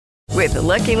With the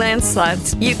Lucky Land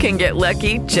Slots, you can get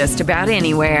lucky just about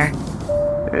anywhere.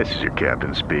 This is your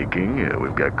captain speaking.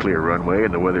 We've got clear runway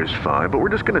and the weather's fine, but we're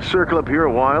just going to circle up here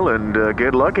a while and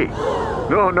get lucky.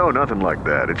 No, nothing like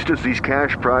that. It's just these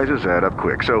cash prizes add up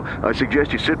quick. So I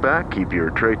suggest you sit back, keep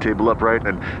your tray table upright,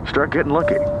 and start getting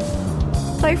lucky.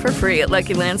 Play for free at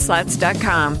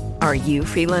LuckyLandSlots.com. Are you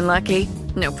feeling lucky?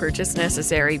 No purchase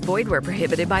necessary. Void where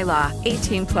prohibited by law.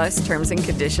 18 plus terms and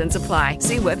conditions apply.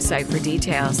 See website for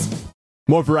details.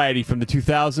 More variety from the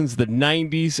 2000s, the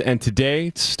 90s, and today.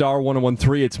 It's Star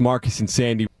 1013. It's Marcus and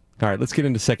Sandy. All right, let's get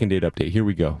into second date update. Here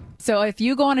we go. So if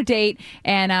you go on a date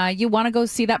and you want to go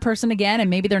see that person again and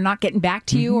maybe they're not getting back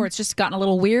to you or it's just gotten a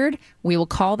little weird, we will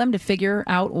call them to figure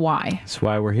out why. That's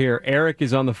why we're here. Eric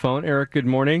is on the phone. Eric, good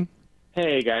morning.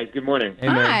 Hey, guys. Good morning. Hey,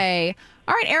 man. Hi.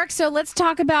 All right, Eric, so let's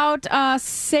talk about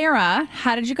Sarah.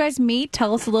 How did you guys meet?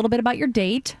 Tell us a little bit about your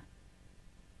date.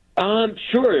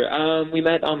 Sure. We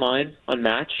met online on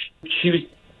Match. She was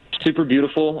super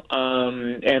beautiful,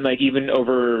 and like even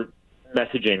over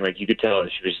messaging, like you could tell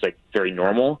she was like very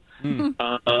normal. What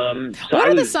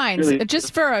are the signs? Really,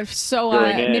 Just for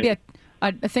maybe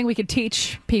a thing we could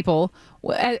teach people.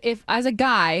 If as a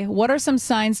guy, what are some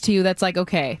signs to you that's like,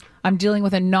 okay, I'm dealing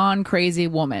with a non-crazy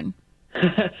woman?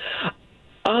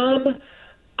 I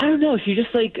don't know. She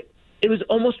just like it was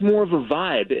almost more of a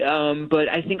vibe. But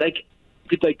I think like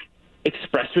could like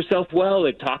express herself well,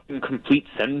 like talk in complete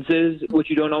sentences, which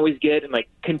you don't always get, and like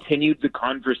continued the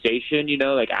conversation, you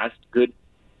know, like asked good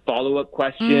follow-up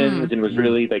questions and was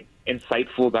really like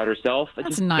insightful about herself.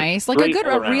 That's nice. Like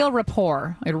a real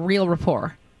rapport. A real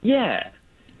rapport. Yeah.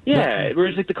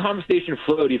 Whereas like the conversation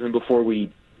flowed even before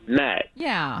we met.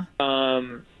 Yeah.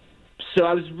 So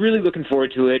I was really looking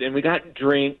forward to it, and we got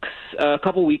drinks a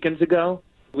couple weekends ago.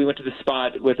 We went to the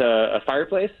spot with a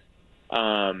fireplace.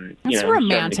 That's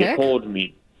romantic. To get cold, and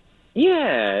we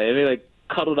like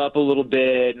cuddled up a little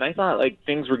bit, and I thought like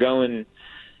things were going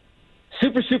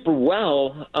super, super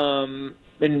well.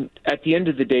 And at the end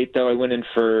of the date, though, I went in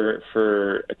for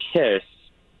a kiss.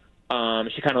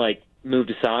 She kind of like moved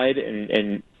aside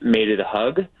and made it a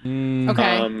hug.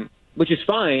 Okay. Which is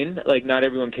fine. Like not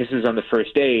everyone kisses on the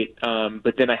first date.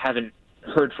 But then I haven't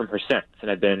heard from her since,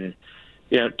 and I've been,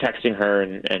 texting her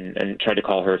and tried to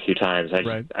call her a few times.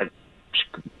 I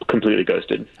completely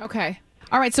ghosted. Okay.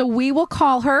 All right, so we will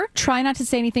call her. Try not to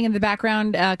say anything in the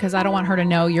background because I don't want her to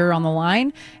know you're on the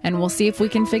line, and we'll see if we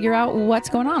can figure out what's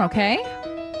going on, okay?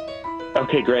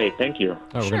 Okay, great. Thank you. All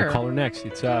right, we're going to call her next.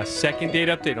 It's second date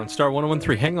update on Star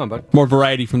 1013. Hang on, bud. More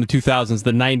variety from the 2000s,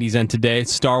 the 90s, and today.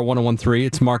 It's Star 1013.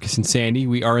 It's Marcus and Sandy.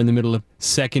 We are in the middle of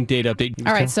second date update.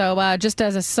 All right, so just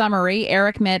as a summary,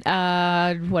 Eric met,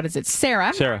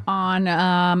 Sarah.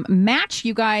 On Match.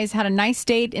 You guys had a nice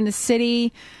date in the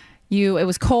city. It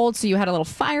was cold, so you had a little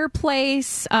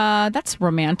fireplace. That's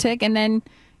romantic. And then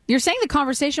you're saying the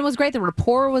conversation was great. The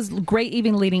rapport was great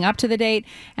even leading up to the date.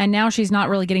 And now she's not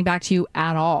really getting back to you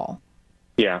at all.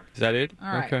 Yeah. Is that it? All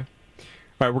right. Okay. All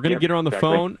right, we're going to get her on the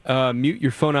phone. Mute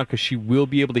your phone out because she will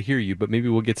be able to hear you, but maybe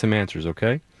we'll get some answers,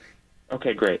 okay?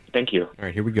 Okay, great. Thank you. All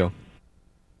right, here we go.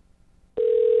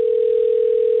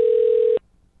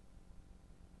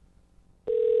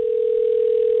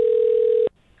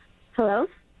 Hello?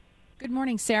 Good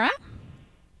morning, Sarah.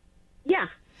 Yeah.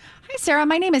 Hi, Sarah.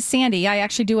 My name is Sandy. I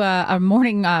actually do a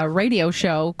morning radio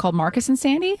show called Marcus and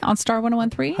Sandy on Star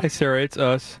 1013. Hi, Sarah. It's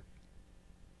us.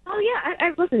 Oh, yeah.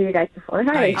 I've listened to you guys before.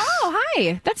 Hi. Nice. Oh,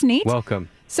 hi. That's neat. Welcome.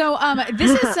 So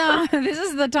this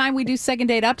is the time we do second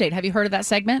date update. Have you heard of that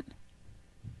segment?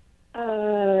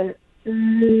 No,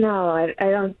 I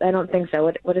don't think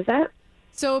so. What is that?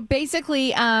 So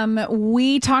basically,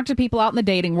 we talk to people out in the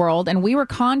dating world, and we were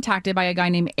contacted by a guy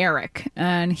named Eric,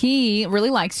 and he really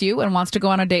likes you and wants to go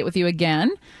on a date with you again,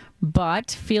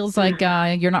 but feels like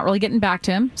you're not really getting back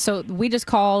to him. So we just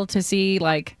called to see,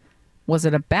 like, was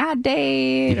it a bad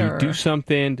date? Did you do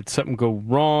something? Did something go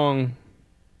wrong?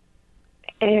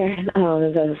 Aaron,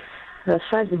 the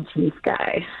fuzzy teeth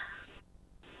guy.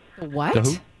 What?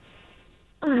 The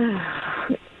who?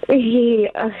 He,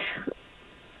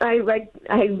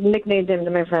 I nicknamed him to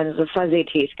my friends the fuzzy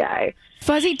teeth guy.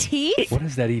 Fuzzy teeth? What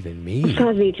does that even mean?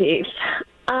 Fuzzy teeth.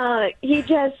 He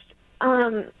just,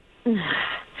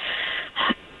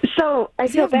 so I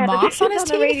feel bad that he's on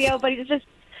the radio, but he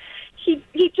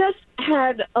just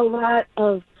had a lot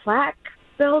of plaque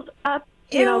build up,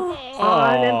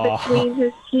 on and between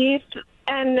his teeth.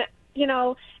 And,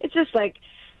 it's just like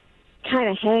kind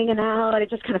of hanging out. And it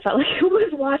just kind of felt like it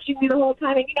was watching me the whole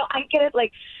time. And, I get it.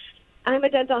 Like, I'm a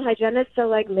dental hygienist, so,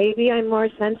 like, maybe I'm more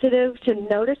sensitive to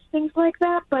notice things like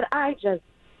that. But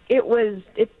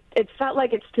it felt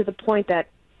like it's to the point that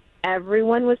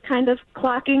everyone was kind of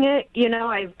clocking it.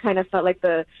 I kind of felt like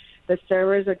the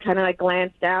servers would kind of like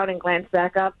glance down and glance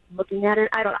back up, looking at it.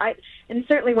 And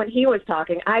certainly when he was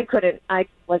talking, I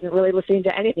wasn't really listening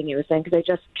to anything he was saying because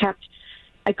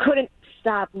I couldn't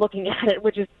stop looking at it,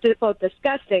 which is both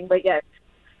disgusting, but yet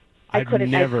I couldn't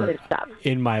stop.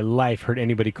 In my life heard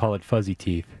anybody call it fuzzy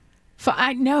teeth.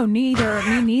 No, neither.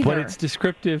 Me neither. But it's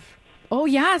descriptive. Oh,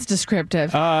 yeah, it's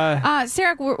descriptive.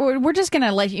 Sarah, we're just going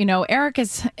to let you know, Eric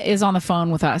is on the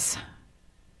phone with us.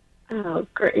 Oh,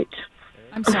 great.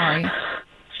 I'm sorry.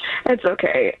 It's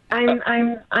okay.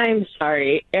 I'm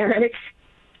sorry, Eric.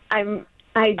 I'm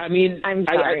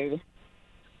sorry.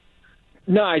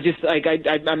 No,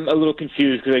 I'm a little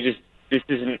confused because this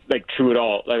isn't like true at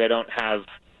all. Like I don't have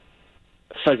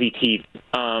fuzzy teeth,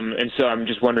 and so I'm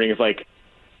just wondering if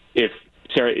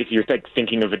Sarah, if you're like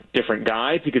thinking of a different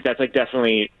guy, because that's like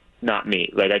definitely not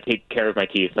me. Like I take care of my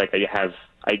teeth. Like I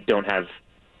don't have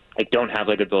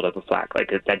like a buildup of plaque.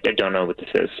 Like I don't know what this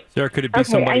is. Sarah, could it be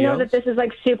somebody else? I know that this is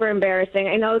like super embarrassing.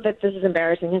 I know that this is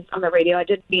embarrassing on the radio. I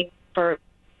didn't mean for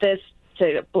this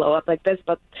to blow up like this,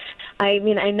 but I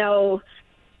know.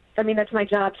 That's my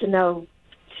job to know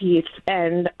teeth,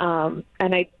 and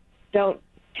I don't.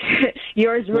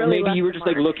 Yours really. Well, maybe you were just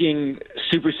like looking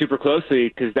super, super closely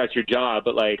because that's your job,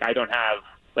 but like I don't have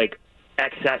like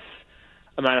excess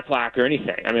amount of plaque or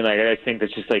anything. I think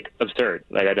that's just like absurd.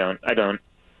 Like I don't.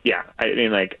 Yeah,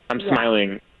 I'm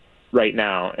smiling right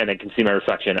now, and I can see my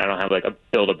reflection. I don't have like a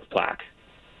buildup of plaque.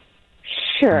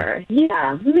 Sure.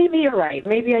 Yeah. Maybe you're right.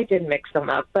 Maybe I did mix them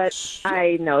up, but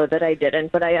I know that I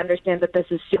didn't. But I understand that this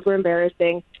is super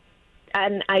embarrassing.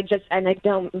 And I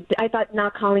thought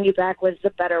not calling you back was the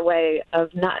better way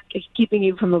of not keeping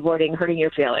you from hurting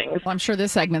your feelings. Well, I'm sure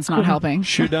this segment's not helping.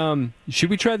 Should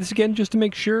we try this again just to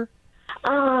make sure?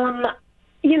 I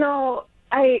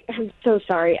am so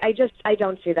sorry. I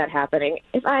don't see that happening.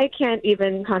 If I can't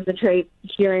even concentrate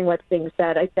hearing what's being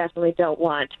said, I definitely don't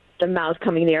want the mouse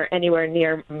coming anywhere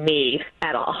near me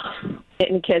at all,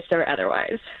 in kiss or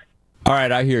otherwise. All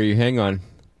right, I hear you. Hang on.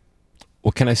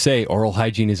 What can I say? Oral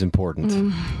hygiene is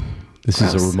important. This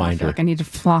gross. Is a reminder. I feel like I need to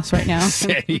floss right now.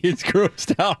 Sandy is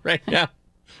grossed out right now.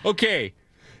 Okay.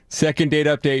 Second date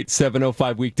update,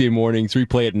 7:05 weekday mornings.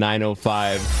 Replay at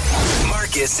 9:05.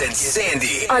 Marcus and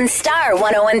Sandy on Star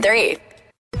 101.3.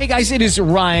 Hey guys, it is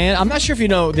Ryan. I'm not sure if you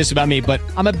know this about me, but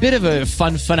I'm a bit of a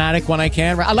fun fanatic when I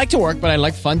can. I like to work, but I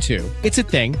like fun too. It's a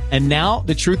thing. And now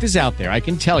the truth is out there. I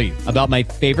can tell you about my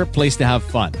favorite place to have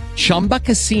fun. Chumba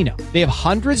Casino. They have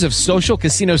hundreds of social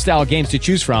casino style games to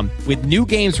choose from with new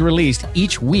games released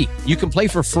each week. You can play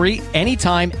for free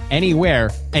anytime,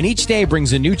 anywhere. And each day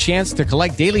brings a new chance to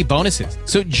collect daily bonuses.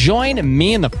 So join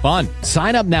me in the fun.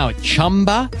 Sign up now at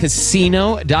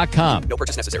ChumbaCasino.com. No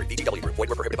purchase necessary. VGW Group. Void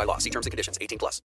where prohibited by law. See terms and conditions. 18+.